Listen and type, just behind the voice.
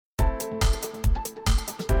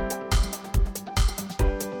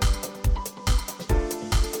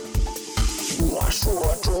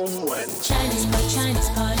说中文。 Chinese pot, Chinese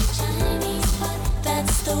pot, Chinese pot.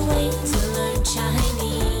 That's the way to learn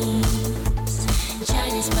Chinese.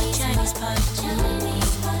 Chinese pot, Chinese pot,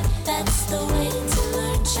 Chinese pot. That's the way to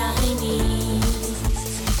learn Chinese.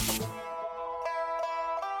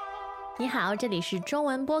 你好，这里是中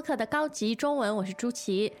文播客的高级中文，我是朱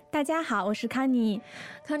琪。大家好，我是康妮。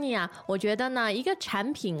康妮啊，我觉得呢，一个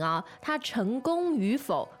产品啊，它成功与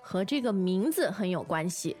否和这个名字很有关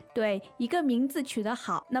系。对，一个名字取得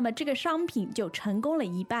好，那么这个商品就成功了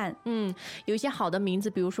一半。有一些好的名字，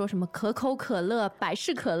比如说什么可口可乐、百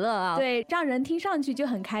事可乐啊，对，让人听上去就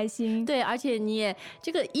很开心。对，而且你也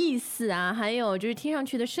这个意思啊，还有就是听上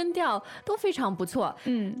去的声调都非常不错。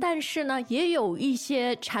但是呢，也有一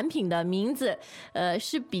些产品的名字，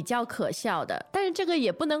是比较可笑的。但是这个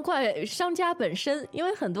也不能怪商家本身，因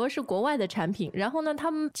为很多是国外的产品，然后呢，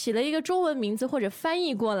他们起了一个中文名字或者翻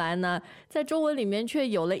译过来呢，在中文里面却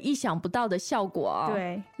有了意想不到的效果。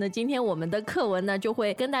对，那今天我们的课文呢，就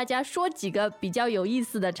会跟大家说几个比较有意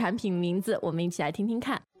思的产品名字，我们一起来听听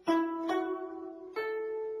看。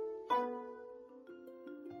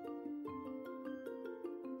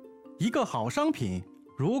一个好商品，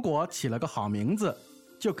如果起了个好名字，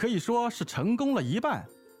就可以说是成功了一半。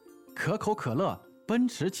可口可乐、奔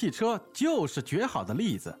驰汽车就是绝好的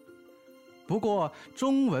例子。不过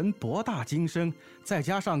中文博大精深，再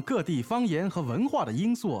加上各地方言和文化的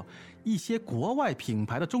因素，一些国外品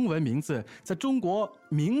牌的中文名字在中国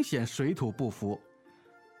明显水土不服。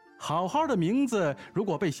好好的名字如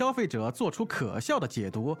果被消费者做出可笑的解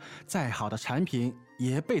读，再好的产品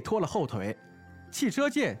也被拖了后腿。汽车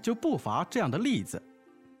界就不乏这样的例子。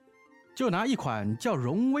就拿一款叫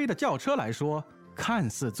荣威的轿车来说，看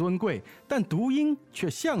似尊贵，但读音却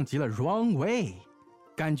像极了 wrong way，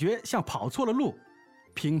 感觉像跑错了路，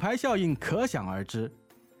品牌效应可想而知。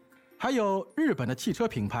还有日本的汽车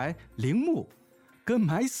品牌铃木，跟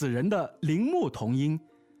埋死人的铃木同音，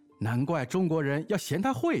难怪中国人要嫌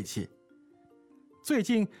它晦气。最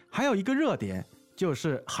近还有一个热点，就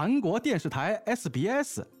是韩国电视台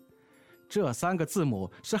SBS，这3个字母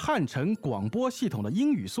是汉城广播系统的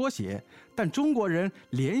英语缩写，但中国人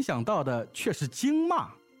联想到的却是京骂。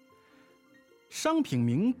商品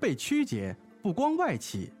名被曲解，不光外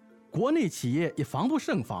企，国内企业也防不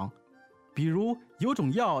胜防。比如有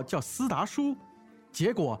种药叫斯达舒，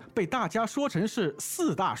结果被大家说成是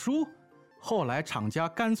四大叔。后来厂家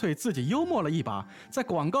干脆自己幽默了一把，在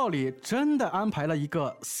广告里真的安排了一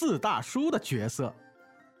个四大叔的角色。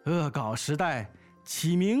恶搞时代，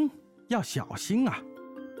起名要小心啊。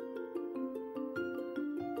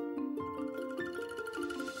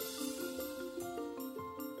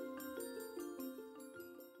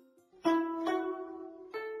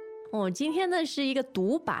今天呢是一个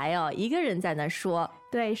独白哦，一个人在那说。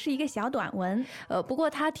对，是一个小短文。不过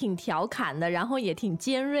他挺调侃的，然后也挺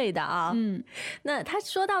尖锐的啊。那他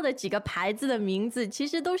说到的几个牌子的名字，其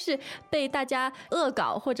实都是被大家恶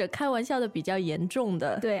搞或者开玩笑的比较严重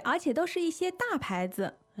的。对，而且都是一些大牌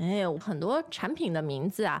子。很多产品的名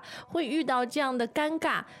字啊，会遇到这样的尴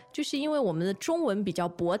尬，就是因为我们的中文比较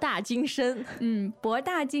博大精深。博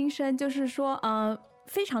大精深就是说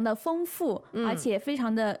非常的丰富，而且非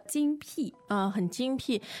常的精辟很精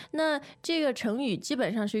辟。那这个成语基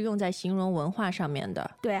本上是用在形容文化上面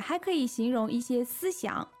的。对，还可以形容一些思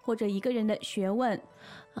想或者一个人的学问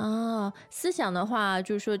思想的话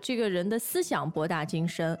就是说这个人的思想博大精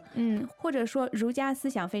深。或者说儒家思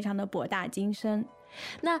想非常的博大精深。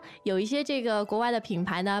那有一些这个国外的品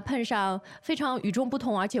牌呢，碰上非常与众不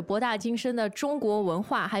同而且博大精深的中国文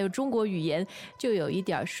化还有中国语言，就有一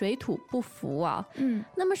点水土不服啊。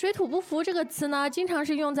那么水土不服这个词呢，经常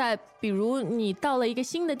是用在比如你到了一个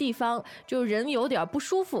新的地方，就人有点不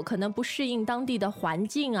舒服，可能不适应当地的环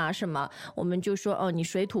境啊什么，我们就说你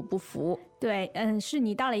水土不服。对，是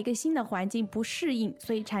你到了一个新的环境不适应，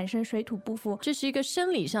所以产生水土不服，这是一个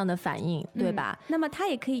生理上的反应，对吧？那么它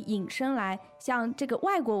也可以引申来，像这个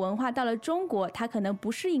外国文化到了中国，它可能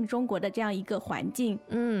不适应中国的这样一个环境，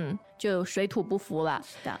就水土不服了。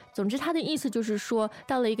是的，总之它的意思就是说，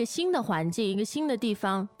到了一个新的环境，一个新的地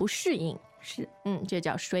方不适应，是，这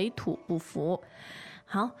叫水土不服。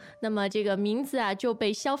好，那么这个名字啊就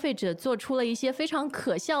被消费者做出了一些非常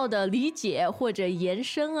可笑的理解或者延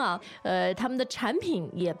伸啊，他们的产品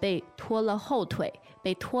也被拖了后腿。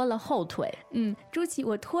朱琪，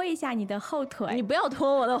我拖一下你的后腿。你不要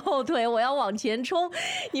拖我的后腿，我要往前冲，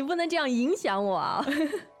你不能这样影响我啊。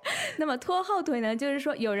那么拖后腿呢，就是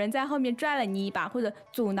说有人在后面拽了你一把，或者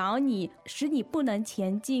阻挠你，使你不能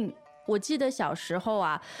前进。我记得小时候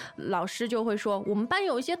啊，老师就会说，我们班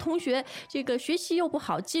有一些同学这个学习又不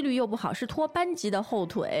好，纪律又不好，是拖班级的后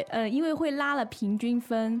腿。因为会拉了平均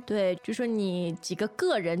分。对，就说你几个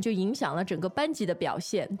个人就影响了整个班级的表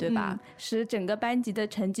现，对吧？使整个班级的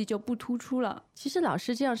成绩就不突出了。其实老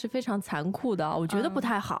师这样是非常残酷的，我觉得不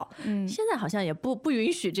太好。现在好像也不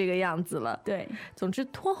允许这个样子了。对，总之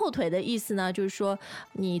拖后腿的意思呢，就是说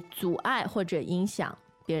你阻碍或者影响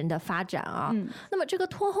别人的发展啊。那么这个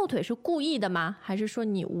拖后腿是故意的吗？还是说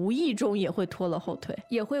你无意中也会拖了后腿？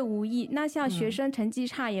也会无意。那像学生成绩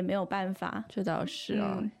差也没有办法。这倒是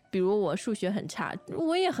啊。比如我数学很差，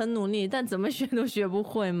我也很努力，但怎么学都学不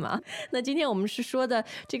会嘛。那今天我们是说的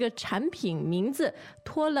这个产品名字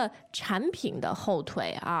拖了产品的后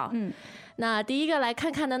腿啊。那第一个来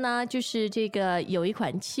看看的呢，就是这个有一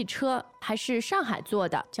款汽车还是上海做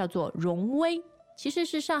的，叫做荣威。其实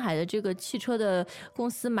是上海的这个汽车的公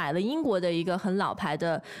司买了英国的一个很老牌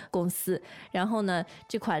的公司，然后呢，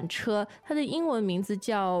这款车它的英文名字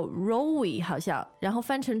叫 Rowe 好像，然后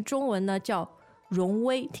翻成中文呢叫荣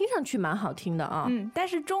威，听上去蛮好听的啊。但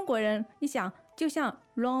是中国人一想，就像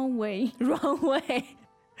runway，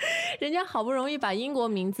 人家好不容易把英国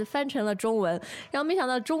名字翻成了中文，然后没想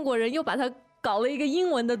到中国人又把它搞了一个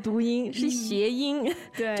英文的读音，是谐音，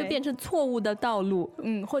对，就变成错误的道路，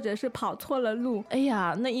或者是跑错了路。哎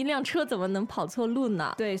呀，那一辆车怎么能跑错路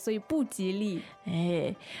呢？对，所以不吉利。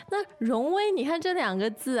那荣威，你看这两个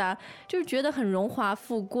字啊，就是觉得很荣华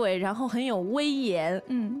富贵，然后很有威严。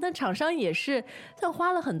那厂商也是算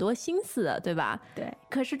花了很多心思的，对吧？对，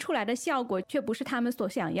可是出来的效果却不是他们所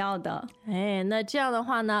想要的。那这样的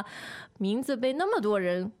话呢，名字被那么多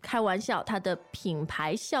人开玩笑，它的品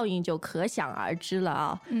牌效应就可想而知了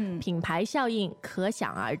啊。品牌效应可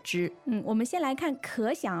想而知。我们先来看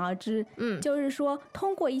可想而知。就是说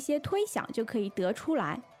通过一些推想就可以得出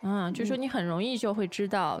来。就是说你很容易就会知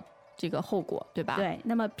道这个后果，对吧？对，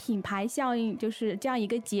那么品牌效应就是这样一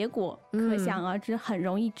个结果，可想而知，很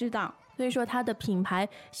容易知道。所以说它的品牌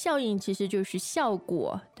效应其实就是效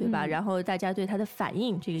果，对吧？然后大家对它的反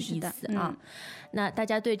应，这个意思啊。那大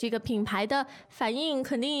家对这个品牌的反应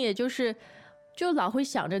肯定也就是就老会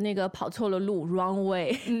想着那个跑错了路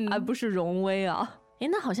runway，而不是荣威啊。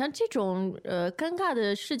那好像这种尴尬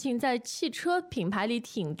的事情在汽车品牌里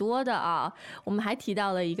挺多的啊。我们还提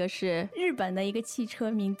到了一个是日本的一个汽车，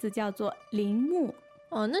名字叫做铃木。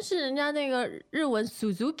那是人家那个日文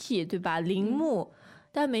Suzuki 对吧？铃木。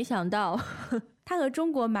但没想到它和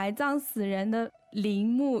中国埋葬死人的陵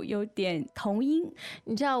墓有点同音。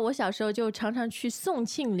你知道我小时候就常常去宋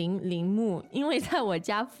庆龄陵墓，因为在我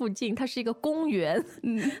家附近它是一个公园。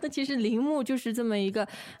那其实陵墓就是这么一个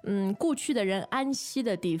故去的人安息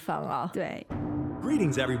的地方啊。对。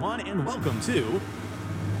 Greetings everyone and welcome to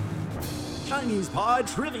Chinese Pod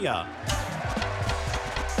Trivia.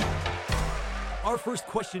 Our first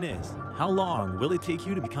question is, how long will it take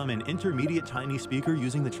you to become an intermediate Chinese speaker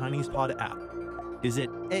using the Chinese Pod app? Is it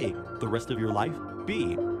A, the rest of your life?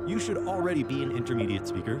 B, you should already be an intermediate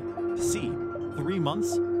speaker? C, 3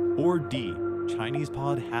 months? Or D, Chinese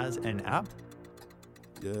Pod has an app?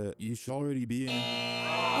 You should already be in.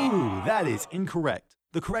 Ooh, that is incorrect.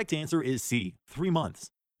 The correct answer is C, 3 months.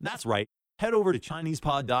 That's right. Head over to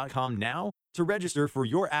ChinesePod.com now to register for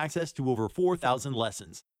your access to over 4,000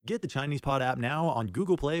 lessons. Get the Chinese Pod app now on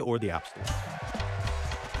Google Play or the App Store.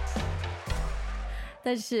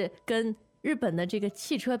 但是跟日本的这个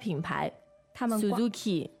汽车品牌他们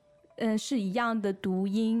Suzuki 是一样的读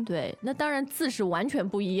音。对，那当然字是完全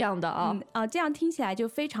不一样的啊。这样听起来就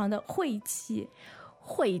非常的晦气。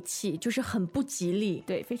晦气就是很不吉利，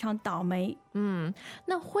对，非常倒霉。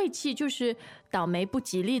那晦气就是倒霉不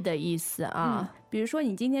吉利的意思啊。比如说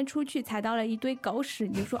你今天出去踩到了一堆狗屎，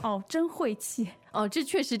你就说哦，真晦气。这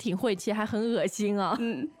确实挺晦气，还很恶心啊。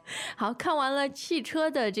好，看完了汽车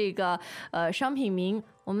的这个商品名，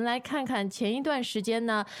我们来看看前一段时间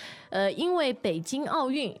呢，因为北京奥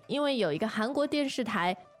运，因为有一个韩国电视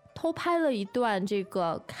台偷拍了一段这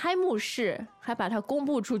个开幕式，还把它公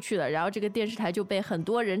布出去了，然后这个电视台就被很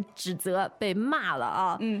多人指责，被骂了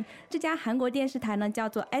啊。这家韩国电视台呢叫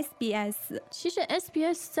做 SBS。其实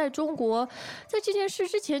SBS 在中国在这件事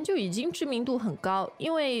之前就已经知名度很高，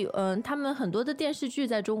因为他们很多的电视剧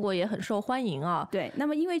在中国也很受欢迎啊。对，那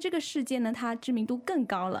么因为这个事件呢，它知名度更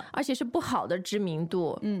高了，而且是不好的知名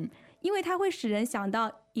度。因为它会使人想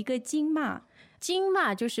到一个京骂。京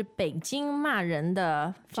骂就是北京骂人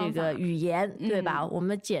的这个语言，对吧？我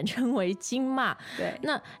们简称为京骂。对，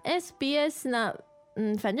那 SBS 呢，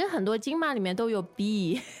反正很多金骂里面都有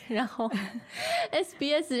B， 然后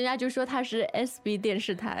SBS 人家就说它是 SB 电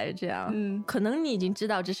视台这样，可能你已经知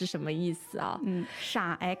道这是什么意思啊？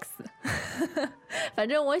傻 X。反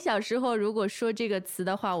正我小时候如果说这个词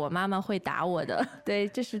的话，我妈妈会打我的。对，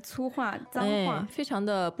这是粗话、脏话，非常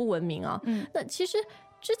的不文明啊。那其实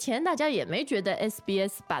之前大家也没觉得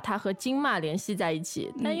SBS 把它和金骂联系在一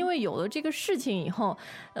起，但因为有了这个事情以后，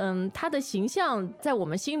它的形象在我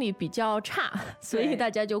们心里比较差，所以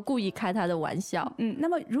大家就故意开它的玩笑。那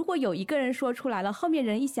么如果有一个人说出来了，后面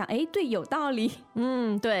人一想，哎，对，有道理。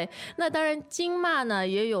对。那当然金骂呢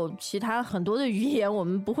也有其他很多的语言，我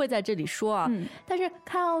们不会在这里说啊。但是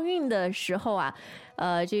看奥运的时候啊，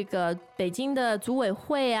这个北京的组委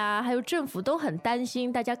会啊，还有政府都很担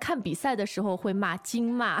心大家看比赛的时候会骂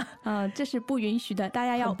金骂，这是不允许的，大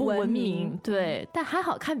家要不文明。对，但还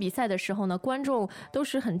好看比赛的时候呢，观众都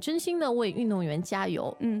是很真心的为运动员加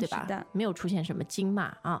油，对吧？是的，没有出现什么金骂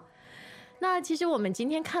啊。那其实我们今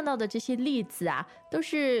天看到的这些例子啊，都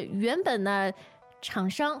是原本呢厂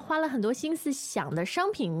商花了很多心思想的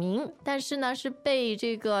商品名，但是呢是被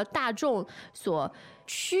这个大众所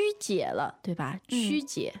曲解了，对吧？曲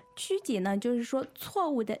解呢，就是说错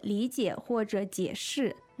误的理解或者解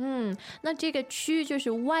释。那这个曲就是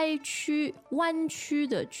歪曲、弯曲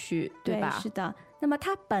的曲，对吧？是的。那么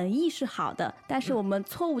它本意是好的，但是我们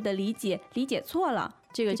错误的理解错了，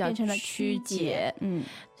这个叫变成了曲解。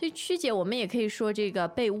所以曲解我们也可以说这个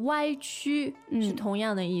被歪曲，是同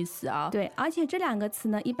样的意思啊。对，而且这两个词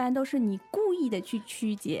呢，一般都是你故意的去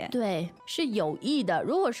曲解，对，是有意的。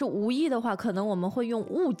如果是无意的话，可能我们会用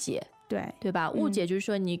误解。对吧？误解就是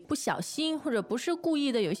说你不小心或者不是故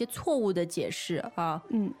意的有一些错误的解释啊。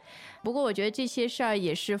不过我觉得这些事儿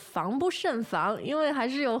也是防不胜防，因为还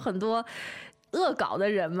是有很多恶搞的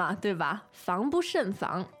人嘛，对吧？防不胜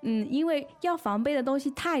防。因为要防备的东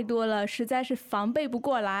西太多了，实在是防备不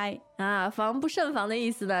过来啊。防不胜防的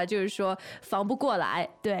意思呢，就是说防不过来。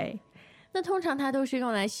对。那通常它都是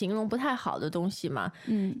用来形容不太好的东西嘛，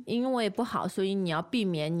因为不好，所以你要避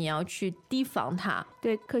免，你要去提防它。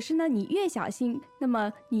对，可是呢，你越小心，那么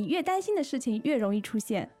你越担心的事情越容易出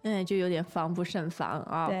现，就有点防不胜防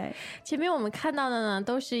啊。对，前面我们看到的呢，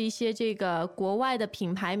都是一些这个国外的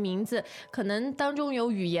品牌名字，可能当中有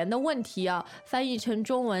语言的问题啊，翻译成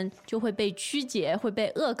中文就会被曲解，会被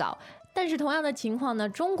恶搞。但是同样的情况呢，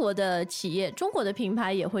中国的企业、中国的品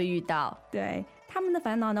牌也会遇到。对。他们的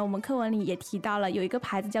烦恼呢，我们课文里也提到了，有一个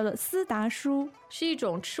牌子叫做斯达舒，是一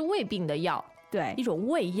种治胃病的药，对，一种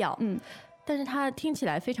胃药。但是它听起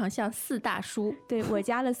来非常像四大叔。对，我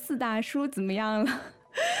加了四大叔，怎么样了？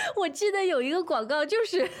我记得有一个广告，就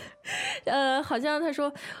是好像他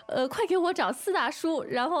说快给我找四大叔，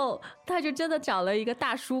然后他就真的找了一个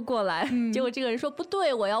大叔过来，结果这个人说不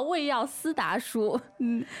对，我要胃药斯达叔。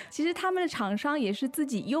其实他们的厂商也是自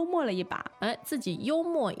己幽默了一把，自己幽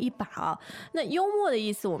默一把啊。那幽默的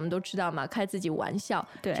意思我们都知道嘛，开自己玩笑。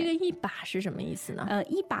对，这个一把是什么意思呢？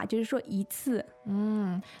一把就是说一次。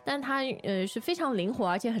但它是非常灵活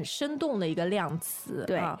而且很生动的一个量词。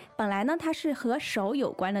对，本来呢它是和手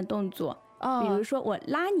有关的动作，比如说我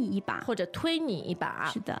拉你一把或者推你一把。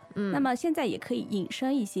是的。那么现在也可以引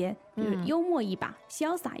申一些，就是幽默一把、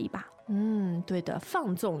潇洒一把。对的，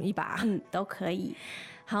放纵一把。都可以。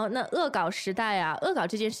好，那恶搞时代啊，恶搞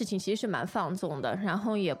这件事情其实是蛮放纵的，然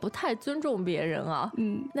后也不太尊重别人啊。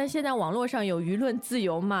那现在网络上有舆论自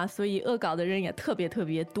由嘛，所以恶搞的人也特别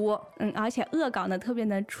多。而且恶搞呢特别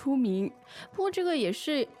能出名。不过这个也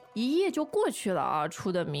是一夜就过去了啊，出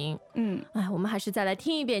的名。我们还是再来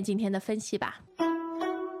听一遍今天的分析吧。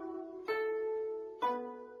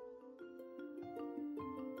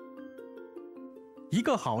一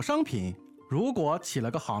个好商品，如果起了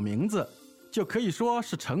个好名字，就可以说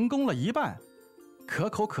是成功了一半。可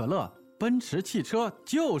口可乐、奔驰汽车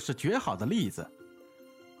就是绝好的例子。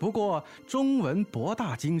不过中文博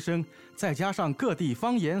大精深，再加上各地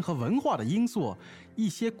方言和文化的因素，一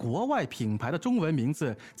些国外品牌的中文名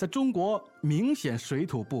字在中国明显水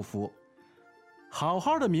土不服。好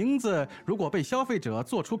好的名字如果被消费者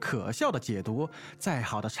做出可笑的解读，再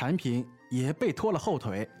好的产品也被拖了后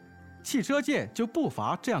腿。汽车界就不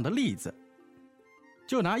乏这样的例子。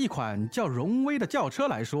就拿一款叫荣威的轿车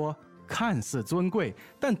来说，看似尊贵，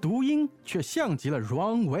但读音却像极了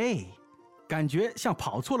wrong way， 感觉像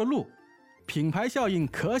跑错了路，品牌效应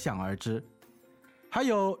可想而知。还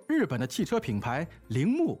有日本的汽车品牌铃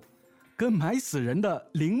木，跟埋死人的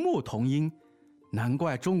铃木同音，难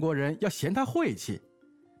怪中国人要嫌它晦气。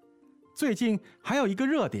最近还有一个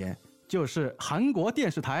热点，就是韩国电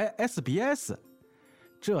视台 SBS，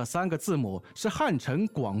这3个字母是汉城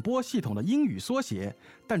广播系统的英语缩写，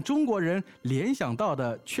但中国人联想到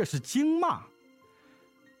的却是京骂。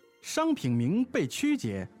商品名被曲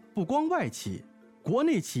解，不光外企，国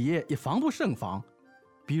内企业也防不胜防。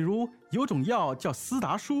比如有种药叫斯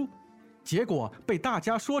达舒，结果被大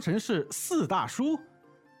家说成是四大叔。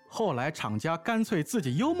后来厂家干脆自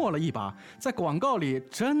己幽默了一把，在广告里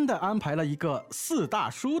真的安排了一个四大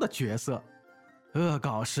叔的角色。恶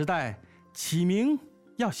搞时代，起名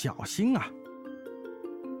要小心啊！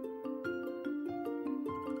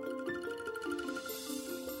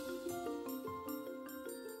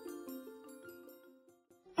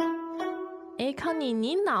哎，康妮，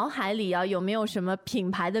你脑海里有没有什么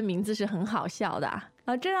品牌的名字是很好笑的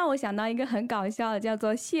啊？这让我想到一个很搞笑的，叫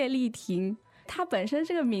做谢丽婷。它本身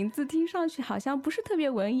这个名字听上去好像不是特别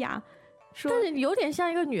文雅，但是有点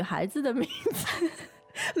像一个女孩子的名字。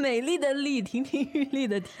美丽的丽，亭亭玉立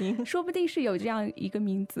的亭，说不定是有这样一个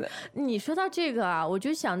名字。你说到这个啊，我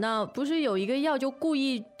就想到，不是有一个药就故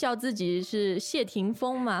意叫自己是谢霆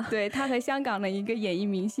锋吗？对，他和香港的一个演艺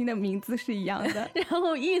明星的名字是一样的，然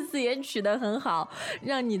后意思也取得很好，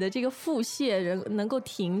让你的这个腹泻能够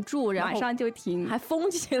停住，然后马上就停，还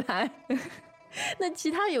封起来。那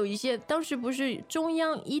其他有一些，当时不是中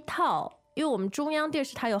央一套。因为我们中央电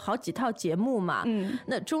视台有好几套节目嘛，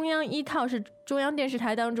那中央一套是中央电视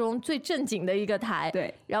台当中最正经的一个台，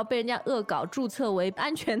对，然后被人家恶搞注册为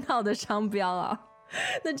安全套的商标啊，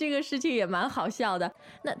那这个事情也蛮好笑的。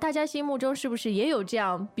那大家心目中是不是也有这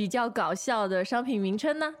样比较搞笑的商品名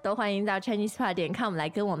称呢？都欢迎到 ChinesePod.com 来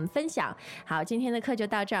跟我们分享。好，今天的课就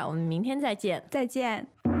到这儿，我们明天再见。再见。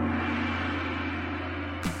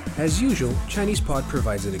As usual, ChinesePod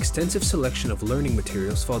provides an extensive selection of learning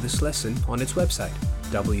materials for this lesson on its website,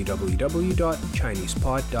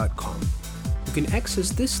 www.chinesepod.com. You can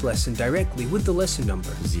access this lesson directly with the lesson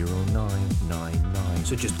number 0999.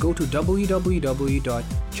 So just go to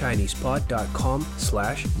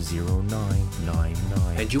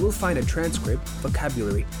www.chinesepod.com/0999 and you will find a transcript,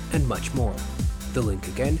 vocabulary, and much more. The link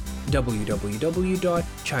again,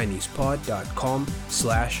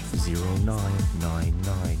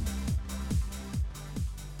 www.chinesepod.com/0999.